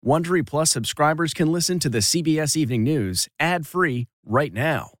Wondery Plus subscribers can listen to the CBS Evening News ad-free right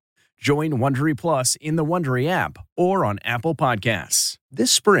now. Join Wondery Plus in the Wondery app or on Apple Podcasts.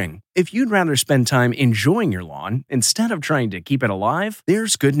 This spring, if you'd rather spend time enjoying your lawn instead of trying to keep it alive,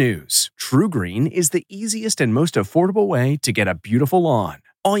 there's good news. TruGreen is the easiest and most affordable way to get a beautiful lawn.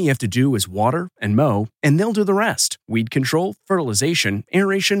 All you have to do is water and mow, and they'll do the rest. Weed control, fertilization,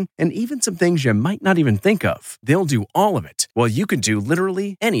 aeration, and even some things you might not even think of. They'll do all of it, while you can do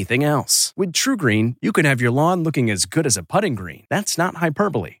literally anything else. With TruGreen, you can have your lawn looking as good as a putting green. That's not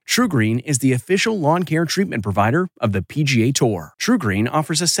hyperbole. TruGreen is the official lawn care treatment provider of the PGA Tour. TruGreen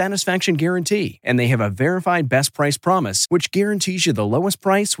offers a satisfaction guarantee, and they have a verified best price promise, which guarantees you the lowest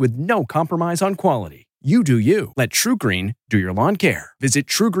price with no compromise on quality. You do you. Let TruGreen do your lawn care. Visit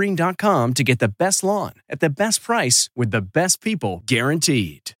TruGreen.com to get the best lawn at the best price with the best people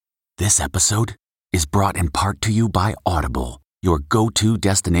guaranteed. This episode is brought in part to you by Audible, your go-to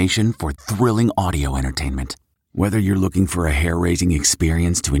destination for thrilling audio entertainment. Whether you're looking for a hair-raising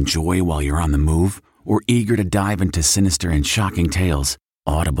experience to enjoy while you're on the move or eager to dive into sinister and shocking tales,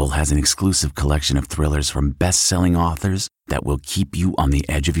 Audible has an exclusive collection of thrillers from best-selling authors that will keep you on the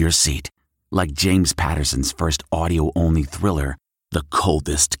edge of your seat. Like James Patterson's first audio-only thriller, The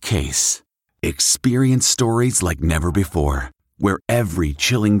Coldest Case. Experience stories like never before, where every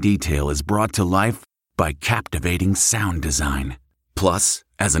chilling detail is brought to life by captivating sound design. Plus,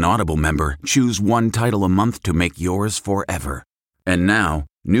 as an Audible member, choose one title a month to make yours forever. And now,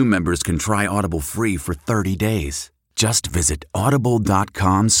 new members can try Audible free for 30 days. Just visit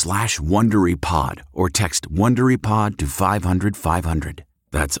audible.com/WonderyPod or text WonderyPod to 500-500.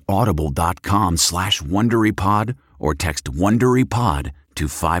 That's audible.com/WonderyPod or text WonderyPod to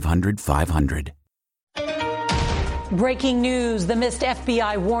 500-500. Breaking news, the missed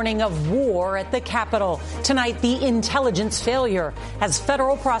FBI warning of war at the Capitol. Tonight, the intelligence failure as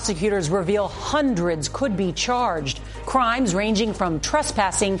federal prosecutors reveal hundreds could be charged. Crimes ranging from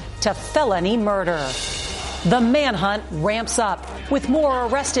trespassing to felony murder. The manhunt ramps up, with more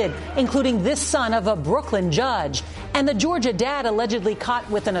arrested, including this son of a Brooklyn judge, and the Georgia dad allegedly caught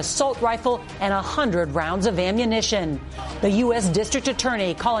with an assault rifle and 100 rounds of ammunition. The U.S. District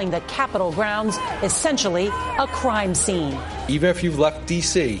Attorney calling the Capitol grounds essentially a crime scene. Even if you've left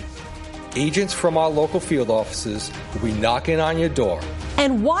D.C., agents from our local field offices will be knocking on your door.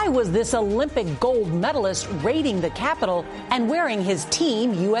 And why was this Olympic gold medalist raiding the Capitol and wearing his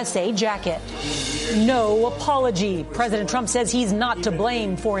Team USA jacket? No apology. President Trump says he's not to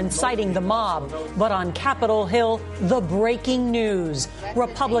blame for inciting the mob. But on Capitol Hill, the breaking news.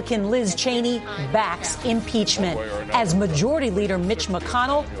 Republican Liz Cheney backs impeachment as Majority Leader Mitch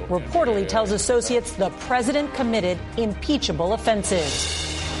McConnell reportedly tells associates the president committed impeachable offenses.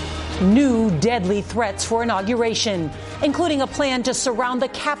 New deadly threats for inauguration, including a plan to surround the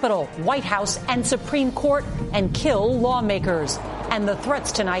Capitol, White House, and Supreme Court and kill lawmakers. And the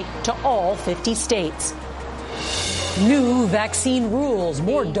threats tonight to all 50 states. New vaccine rules,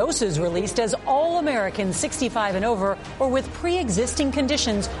 more doses released as all Americans 65 and over or with pre-existing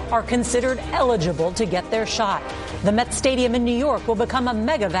conditions are considered eligible to get their shot. The Met Stadium in New York will become a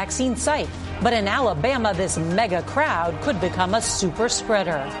mega vaccine site. But in Alabama, this mega crowd could become a super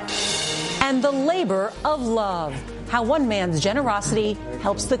spreader. And the labor of love, how one man's generosity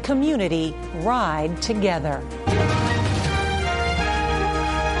helps the community ride together.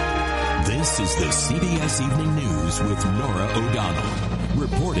 This is the CBS Evening News with Norah O'Donnell,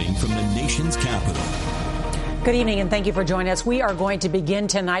 reporting from the nation's capital. Good evening, and thank you for joining us. We are going to begin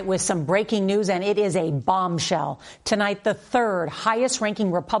tonight with some breaking news, and it is a bombshell. Tonight, the third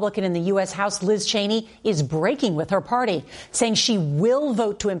highest-ranking Republican in the U.S. House, Liz Cheney, is breaking with her party, saying she will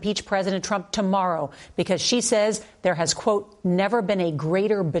vote to impeach President Trump tomorrow because she says there has, quote, never been a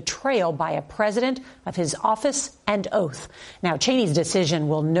greater betrayal by a president of his office and oath. Now, Cheney's decision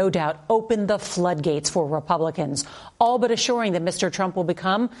will no doubt open the floodgates for Republicans, all but assuring that Mr. Trump will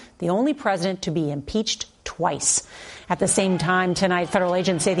become the only president to be impeached twice. At the same time tonight, federal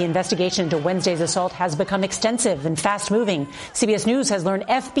agents say the investigation into Wednesday's assault has become extensive and fast-moving. CBS News has learned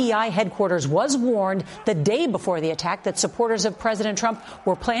FBI headquarters was warned the day before the attack that supporters of President Trump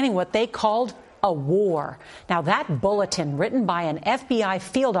were planning what they called a war. Now, that bulletin, written by an FBI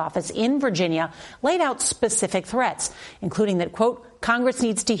field office in Virginia, laid out specific threats, including that, quote, Congress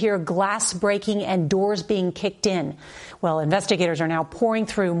needs to hear glass breaking and doors being kicked in. Well, investigators are now pouring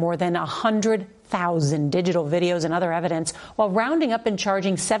through more than 100,000 digital videos and other evidence while rounding up and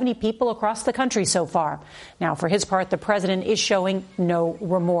charging 70 people across the country so far. Now, for his part, the president is showing no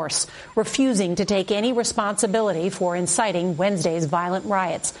remorse, refusing to take any responsibility for inciting Wednesday's violent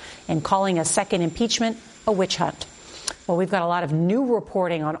riots and calling a second impeachment a witch hunt. Well, we've got a lot of new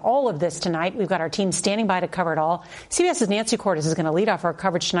reporting on all of this tonight. We've got our team standing by to cover it all. CBS's Nancy Cordes is going to lead off our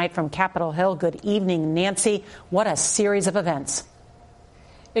coverage tonight from Capitol Hill. Good evening, Nancy. What a series of events.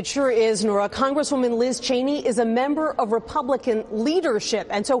 It sure is, Nora. Congresswoman Liz Cheney is a member of Republican leadership,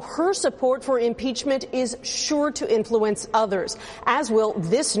 and so her support for impeachment is sure to influence others, as will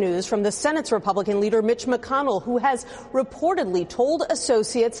this news from the Senate's Republican leader Mitch McConnell, who has reportedly told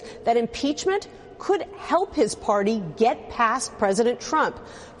associates that impeachment could help his party get past President Trump.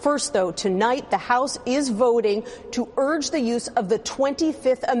 First, though, tonight the House is voting to urge the use of the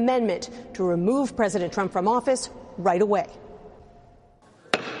 25th Amendment to remove President Trump from office right away.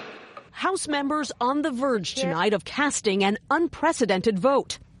 House members on the verge tonight of casting an unprecedented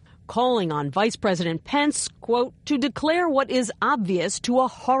vote, calling on Vice President Pence, quote, to declare what is obvious to a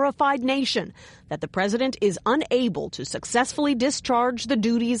horrified nation, that the president is unable to successfully discharge the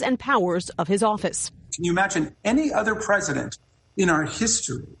duties and powers of his office. Can you imagine any other president in our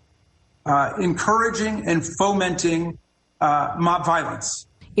history encouraging and fomenting mob violence?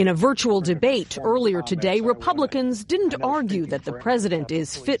 In a virtual debate earlier today, Republicans didn't argue that the president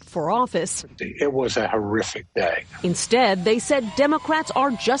is fit for office. It was a horrific day. Instead, they said Democrats are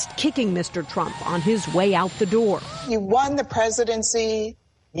just kicking Mr. Trump on his way out the door. You won the presidency.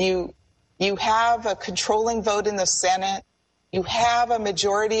 You have a controlling vote in the Senate. You have a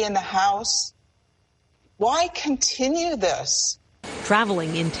majority in the House. Why continue this?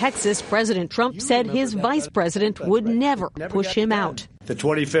 Traveling in Texas, President Trump said his vice president would never push him out. The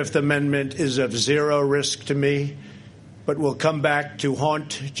 25th Amendment is of zero risk to me, but will come back to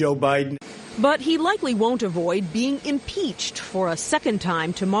haunt Joe Biden. But he likely won't avoid being impeached for a second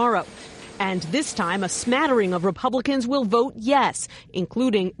time tomorrow. And this time, a smattering of Republicans will vote yes,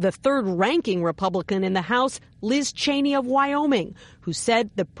 including the third-ranking Republican in the House, Liz Cheney of Wyoming, who said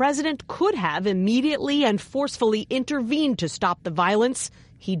the president could have immediately and forcefully intervened to stop the violence.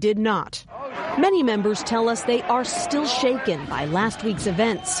 He did not. Many members tell us they are still shaken by last week's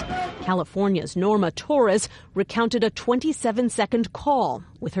events. California's Norma Torres recounted a 27-second call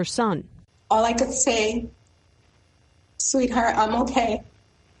with her son. All I could say, sweetheart, I'm okay.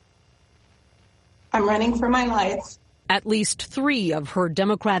 I'm running for my life. At least 3 of her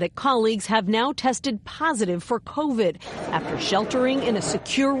Democratic colleagues have now tested positive for COVID after sheltering in a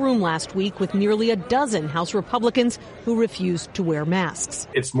secure room last week with nearly a dozen House Republicans who refused to wear masks.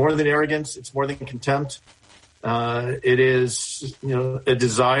 It's more than arrogance. It's more than contempt. It is, a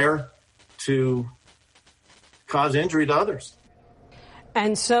desire to cause injury to others.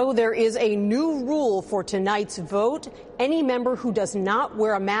 And so there is a new rule for tonight's vote. Any member who does not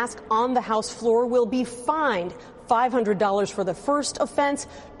wear a mask on the House floor will be fined $500 for the first offense,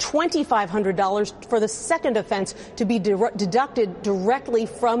 $2,500 for the second offense, to be deducted directly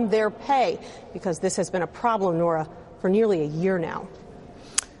from their pay, because this has been a problem, Nora, for nearly a year now.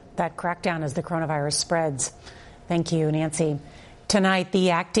 That crackdown as the coronavirus spreads. Thank you, Nancy. Tonight,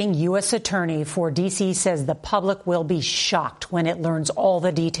 the acting U.S. attorney for D.C. says the public will be shocked when it learns all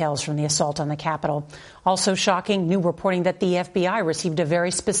the details from the assault on the Capitol. Also shocking, new reporting that the FBI received a very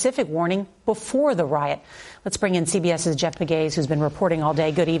specific warning before the riot. Let's bring in CBS's Jeff Pegues, who's been reporting all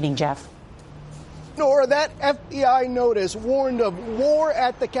day. Good evening, Jeff. Nora, that FBI notice warned of war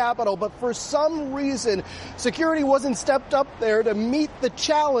at the Capitol, but for some reason, security wasn't stepped up there to meet the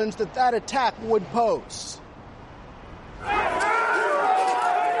challenge that attack would pose.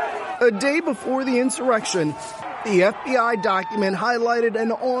 A day before the insurrection, the FBI document highlighted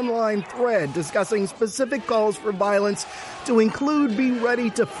an online thread discussing specific calls for violence to include be ready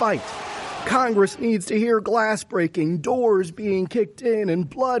to fight. Congress needs to hear glass breaking, doors being kicked in, and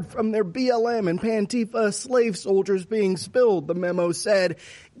blood from their BLM and Antifa slave soldiers being spilled, the memo said.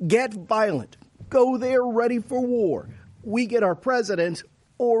 Get violent. Go there ready for war. We get our president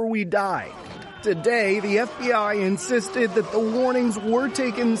or we die. Today, the FBI insisted that the warnings were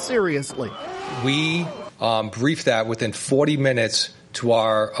taken seriously. We briefed that within 40 minutes to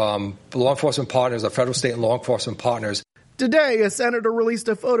our law enforcement partners, our federal, state, and law enforcement partners. Today, a senator released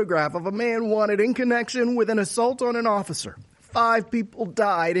a photograph of a man wanted in connection with an assault on an officer. 5 people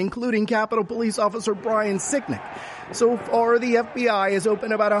died, including Capitol Police Officer Brian Sicknick. So far, the FBI has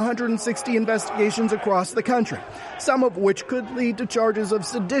opened about 160 investigations across the country, some of which could lead to charges of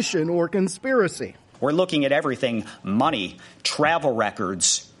sedition or conspiracy. We're looking at everything: money, travel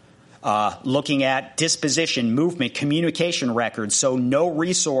records, looking at disposition, movement, communication records. So no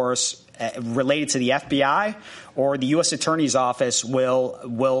resource related to the FBI or the U.S. Attorney's Office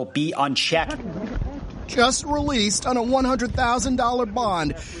will be unchecked. Just released on a $100,000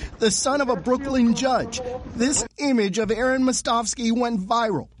 bond, the son of a Brooklyn judge. This image of Aaron Mostovsky went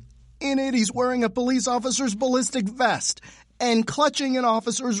viral. In it, he's wearing a police officer's ballistic vest and clutching an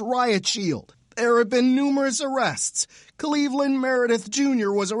officer's riot shield. There have been numerous arrests. Cleveland Meredith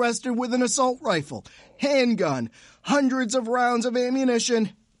Jr. was arrested with an assault rifle, handgun, hundreds of rounds of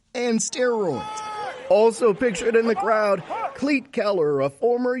ammunition, and steroids. Also pictured in the crowd, Cleet Keller, a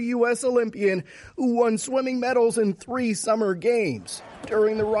former U.S. Olympian who won swimming medals in 3 summer games.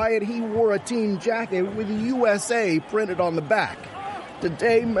 During the riot, he wore a team jacket with USA printed on the back.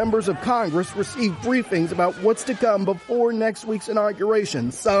 Today, members of Congress received briefings about what's to come before next week's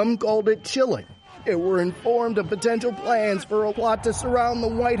inauguration. Some called it chilling. They were informed of potential plans for a plot to surround the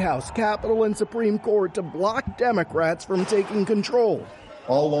White House, Capitol, and Supreme Court to block Democrats from taking control.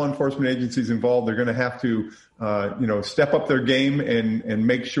 All law enforcement agencies involved, they're going to have to, step up their game and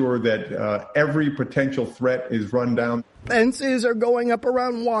make sure that every potential threat is run down. Fences are going up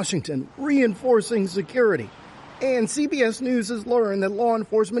around Washington, reinforcing security. And CBS News has learned that law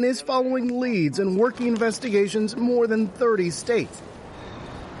enforcement is following leads and working investigations in more than 30 states.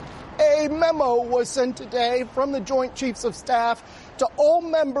 A memo was sent today from the Joint Chiefs of Staff to all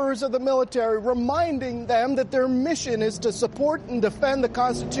members of the military, reminding them that their mission is to support and defend the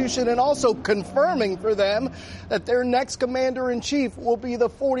Constitution, and also confirming for them that their next commander-in-chief will be the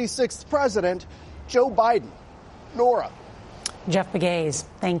 46th president, Joe Biden. Nora. Jeff Begays,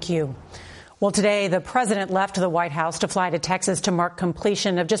 thank you. Well, today, the president left the White House to fly to Texas to mark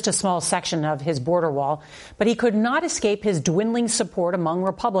completion of just a small section of his border wall. But he could not escape his dwindling support among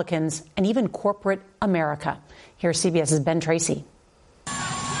Republicans and even corporate America. Here's CBS's Ben Tracy.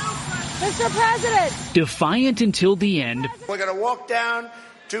 Mr. President! Defiant until the end, we're going to walk down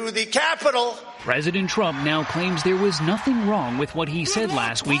to the Capitol. President Trump now claims there was nothing wrong with what he said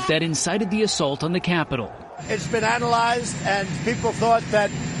last week that incited the assault on the Capitol. It's been analyzed, and people thought that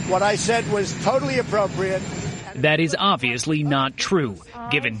what I said was totally appropriate. That is obviously not true,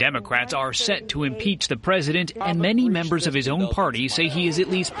 given Democrats are set to impeach the president, and many members of his own party say he is at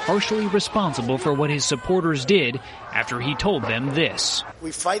least partially responsible for what his supporters did after he told them this.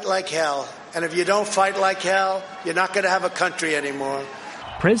 We fight like hell, and if you don't fight like hell, you're not going to have a country anymore.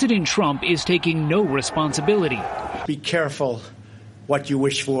 President Trump is taking no responsibility. Be careful what you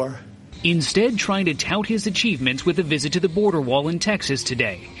wish for. Instead, trying to tout his achievements with a visit to the border wall in Texas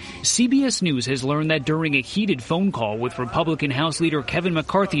today. CBS News has learned that during a heated phone call with Republican House Leader Kevin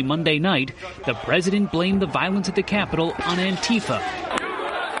McCarthy Monday night, the president blamed the violence at the Capitol on Antifa.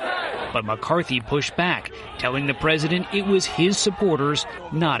 But McCarthy pushed back, telling the president it was his supporters,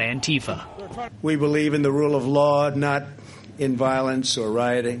 not Antifa. We believe in the rule of law, not in violence or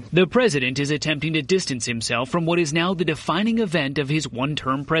rioting. The president is attempting to distance himself from what is now the defining event of his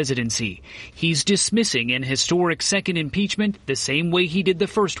one-term presidency. He's dismissing an historic second impeachment the same way he did the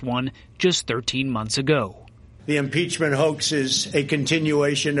first one just 13 months ago. The impeachment hoax is a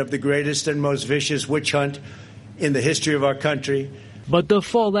continuation of the greatest and most vicious witch hunt in the history of our country. But the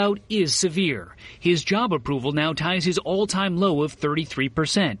fallout is severe. His job approval now ties his all-time low of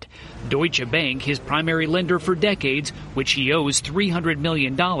 33%. Deutsche Bank, his primary lender for decades, which he owes $300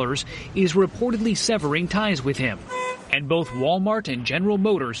 million, is reportedly severing ties with him. And both Walmart and General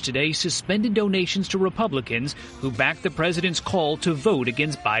Motors today suspended donations to Republicans who backed the president's call to vote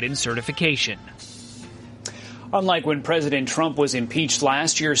against Biden's certification. Unlike when President Trump was impeached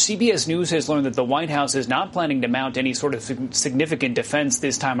last year, CBS News has learned that the White House is not planning to mount any sort of significant defense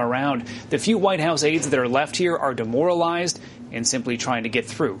this time around. The few White House aides that are left here are demoralized and simply trying to get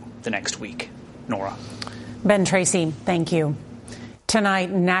through the next week. Nora. Ben Tracy, thank you.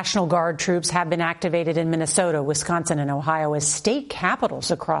 Tonight, National Guard troops have been activated in Minnesota, Wisconsin, and Ohio as state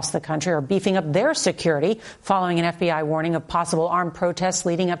capitals across the country are beefing up their security following an FBI warning of possible armed protests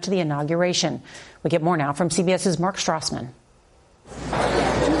leading up to the inauguration. We get more now from CBS's Mark Strassman.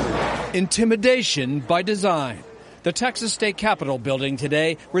 Intimidation by design. The Texas State Capitol building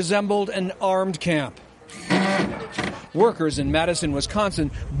today resembled an armed camp. Workers in Madison,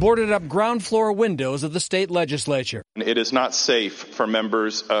 Wisconsin, boarded up ground floor windows of the state legislature. It is not safe for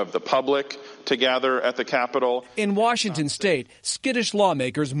members of the public to gather at the Capitol. In Washington state, skittish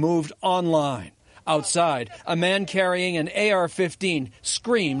lawmakers moved online. Outside, a man carrying an AR-15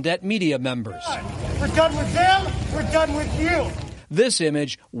 screamed at media members. We're done with them, we're done with you. This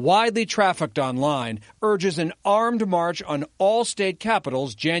image, widely trafficked online, urges an armed march on all state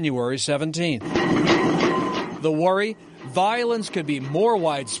capitals January 17th. The worry? Violence could be more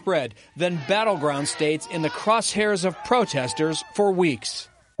widespread than battleground states in the crosshairs of protesters for weeks.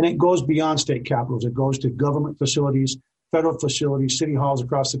 And it goes beyond state capitals. It goes to government facilities, federal facilities, city halls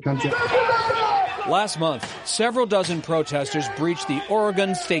across the country. Last month, several dozen protesters breached the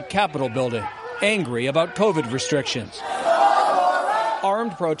Oregon State Capitol building, angry about COVID restrictions.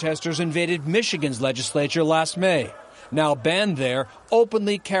 Armed protesters invaded Michigan's legislature last May. Now banned there,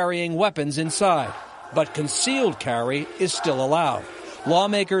 openly carrying weapons inside. But concealed carry is still allowed.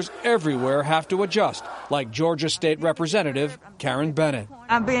 Lawmakers everywhere have to adjust, like Georgia State Representative Karen Bennett.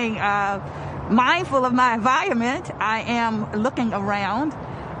 I'm being mindful of my environment. I am looking around.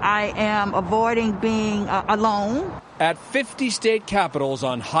 I am avoiding being alone. At 50 state capitals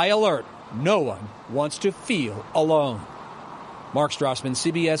on high alert, no one wants to feel alone. Mark Strassman,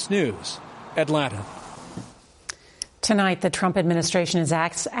 CBS News, Atlanta. Tonight, the Trump administration is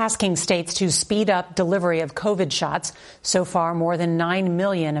asking states to speed up delivery of COVID shots. So far, more than 9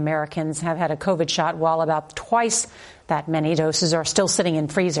 million Americans have had a COVID shot, while about twice that many doses are still sitting in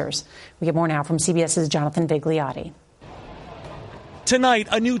freezers. We get more now from CBS's Jonathan Vigliotti. Tonight,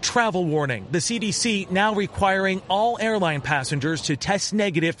 a new travel warning. The CDC now requiring all airline passengers to test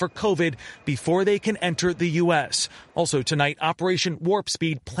negative for COVID before they can enter the U.S. Also tonight, Operation Warp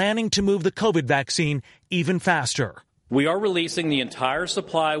Speed planning to move the COVID vaccine even faster. We are releasing the entire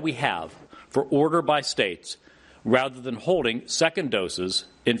supply we have for order by states rather than holding second doses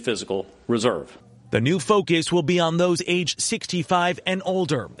in physical reserve. The new focus will be on those aged 65 and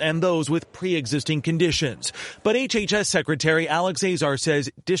older and those with pre-existing conditions. But HHS Secretary Alex Azar says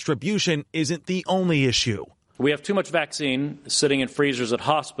distribution isn't the only issue. We have too much vaccine sitting in freezers at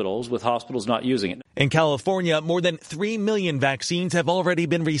hospitals, with hospitals not using it. In California, more than 3 million vaccines have already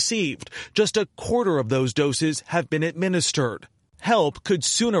been received. Just a quarter of those doses have been administered. Help could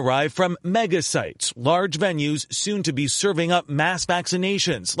soon arrive from mega sites, large venues soon to be serving up mass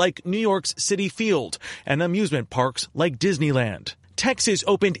vaccinations like New York's Citi Field and amusement parks like Disneyland. Texas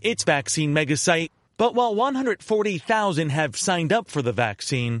opened its vaccine mega site, but while 140,000 have signed up for the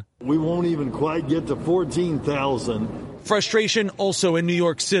vaccine, we won't even quite get to 14,000. Frustration also in New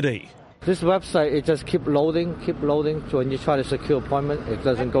York City. This website, it just keep loading. So when you try to secure appointment, it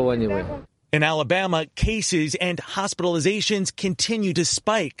doesn't go anywhere. In Alabama, cases and hospitalizations continue to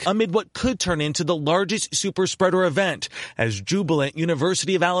spike amid what could turn into the largest super spreader event as jubilant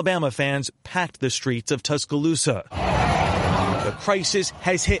University of Alabama fans packed the streets of Tuscaloosa. The crisis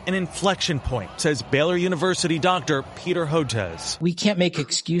has hit an inflection point, says Baylor University doctor Peter Hotez. We can't make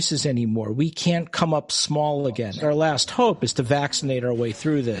excuses anymore. We can't come up small again. Our last hope is to vaccinate our way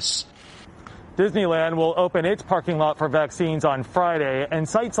through this. Disneyland will open its parking lot for vaccines on Friday, and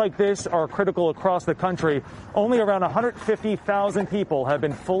sites like this are critical across the country. Only around 150,000 people have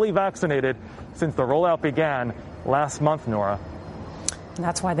been fully vaccinated since the rollout began last month, Nora. And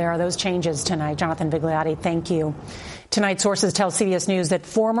that's why there are those changes tonight. Jonathan Vigliotti, thank you. Tonight, sources tell CBS News that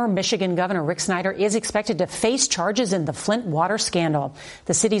former Michigan Governor Rick Snyder is expected to face charges in the Flint water scandal.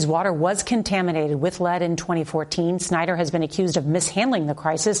 The city's water was contaminated with lead in 2014. Snyder has been accused of mishandling the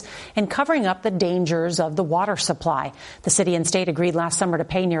crisis and covering up the dangers of the water supply. The city and state agreed last summer to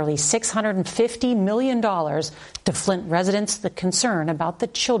pay nearly $650 million to Flint residents, the concern about the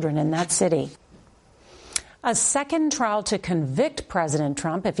children in that city. A second trial to convict President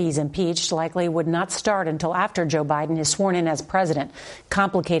Trump, if he's impeached, likely would not start until after Joe Biden is sworn in as president,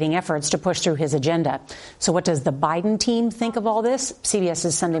 complicating efforts to push through his agenda. So what does the Biden team think of all this?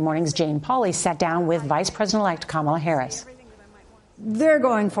 CBS's Sunday Morning's Jane Pauley sat down with Vice President-elect Kamala Harris. They're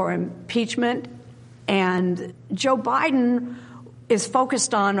going for impeachment, and Joe Biden is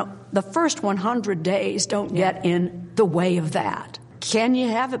focused on the first 100 days don't get in the way of that. Can you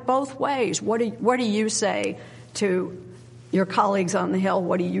have it both ways? What do you say to your colleagues on the Hill?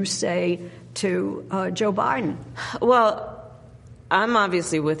 What do you say to Joe Biden? Well, I'm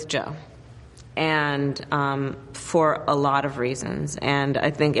obviously with Joe, and for a lot of reasons. And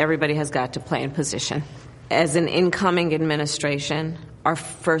I think everybody has got to play in position. As an incoming administration, our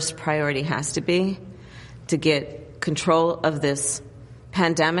first priority has to be to get control of this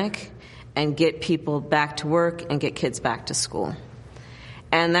pandemic and get people back to work and get kids back to school.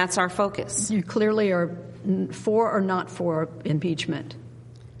 And that's our focus. You clearly are for or not for impeachment?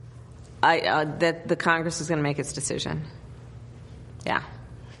 That the Congress is going to make its decision. Yeah.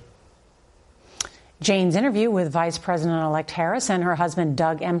 Jane's interview with Vice President-elect Harris and her husband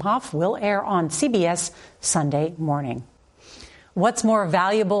Doug Emhoff will air on CBS Sunday morning. What's more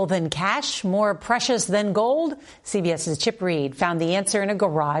valuable than cash? More precious than gold? CBS's Chip Reed found the answer in a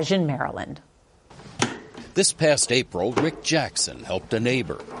garage in Maryland. This past April, Rick Jackson helped a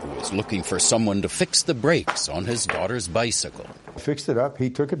neighbor who was looking for someone to fix the brakes on his daughter's bicycle. Fixed it up, he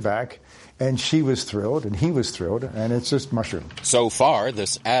took it back, and she was thrilled, and he was thrilled, and it's just mushroomed. So far,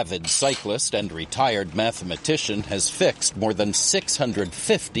 this avid cyclist and retired mathematician has fixed more than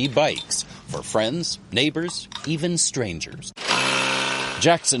 650 bikes for friends, neighbors, even strangers.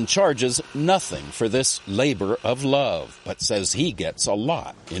 Jackson charges nothing for this labor of love, but says he gets a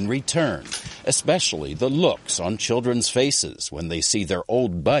lot in return, especially the looks on children's faces when they see their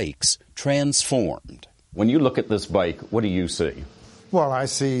old bikes transformed. When you look at this bike, what do you see? Well, I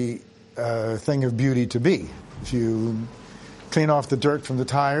see a thing of beauty to be. If you clean off the dirt from the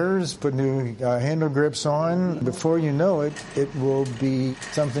tires, put new handle grips on, before you know it, it will be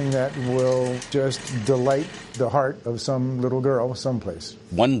something that will just delight the heart of some little girl someplace.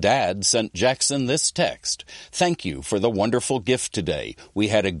 One dad sent Jackson this text: "Thank you for the wonderful gift today. We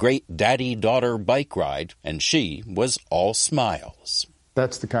had a great daddy-daughter bike ride, and she was all smiles."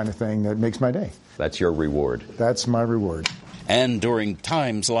 That's the kind of thing that makes my day. That's your reward. That's my reward. And during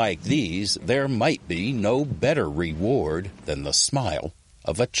times like these, there might be no better reward than the smile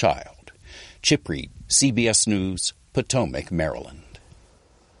of a child. Chip Reed, CBS News, Potomac, Maryland.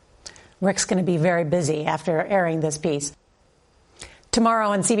 Rick's going to be very busy after airing this piece. Tomorrow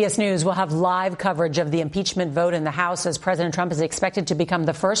on CBS News, we'll have live coverage of the impeachment vote in the House as President Trump is expected to become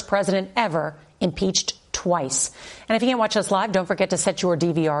the first president ever impeached twice. And if you can't watch us live, don't forget to set your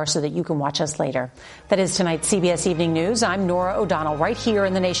DVR so that you can watch us later. That is tonight's CBS Evening News. I'm Norah O'Donnell, right here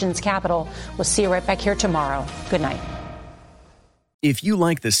in the nation's capital. We'll see you right back here tomorrow. Good night. If you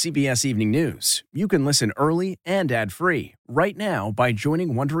like the CBS Evening News, you can listen early and ad-free right now by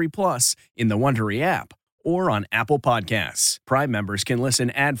joining Wondery Plus in the Wondery app or on Apple Podcasts. Prime members can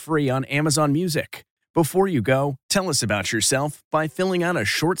listen ad-free on Amazon Music. Before you go, tell us about yourself by filling out a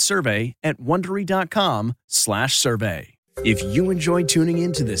short survey at Wondery.com/survey. If you enjoy tuning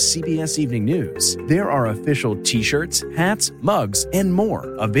into the CBS Evening News, there are official t-shirts, hats, mugs, and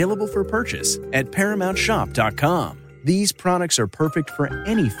more available for purchase at ParamountShop.com. These products are perfect for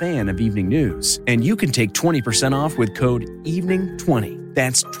any fan of evening news, and you can take 20% off with code EVENING20.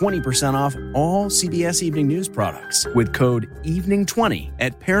 That's 20% off all CBS Evening News products with code EVENING20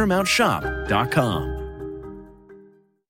 at ParamountShop.com.